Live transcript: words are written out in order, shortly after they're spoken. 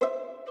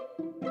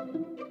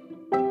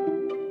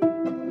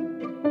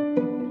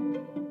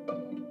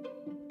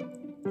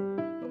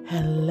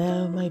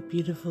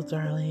beautiful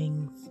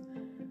darlings.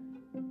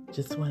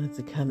 Just wanted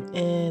to come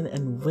in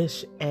and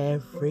wish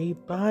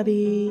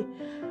everybody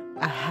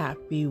a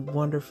happy,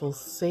 wonderful,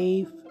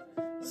 safe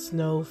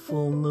snow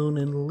full moon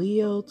in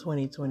Leo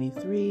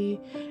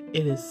 2023.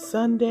 It is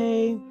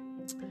Sunday,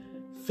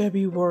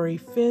 February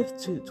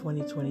 5th,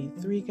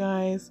 2023,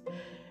 guys.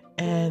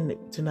 And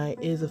tonight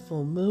is a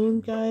full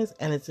moon, guys,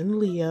 and it's in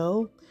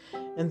Leo.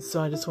 And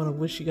so I just want to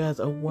wish you guys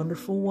a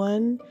wonderful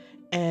one.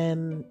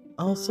 And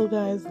also,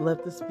 guys,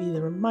 let this be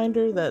the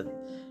reminder that,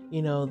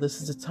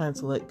 this is a time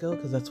to let go,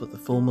 because that's what the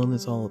full moon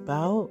is all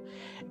about.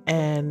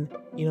 And,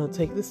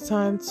 take this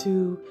time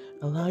to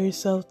allow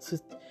yourself to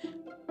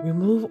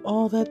remove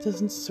all that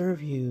doesn't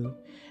serve you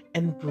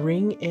and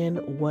bring in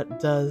what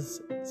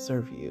does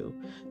serve you.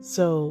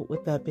 So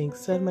with that being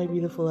said, my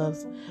beautiful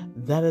loves,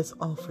 that is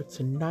all for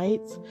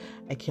tonight.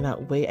 I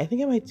cannot wait. I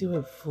think I might do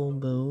a full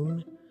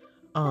moon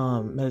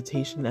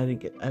meditation.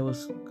 I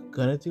was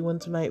gonna do one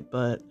tonight,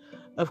 but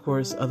of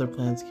course other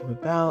plans came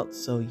about,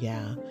 so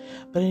yeah.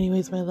 But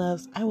anyways, my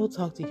loves, I will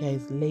talk to you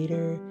guys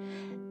later,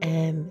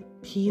 and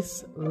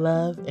peace,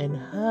 love, and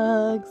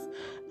hugs.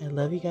 I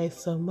love you guys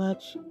so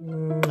much.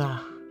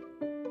 Mwah.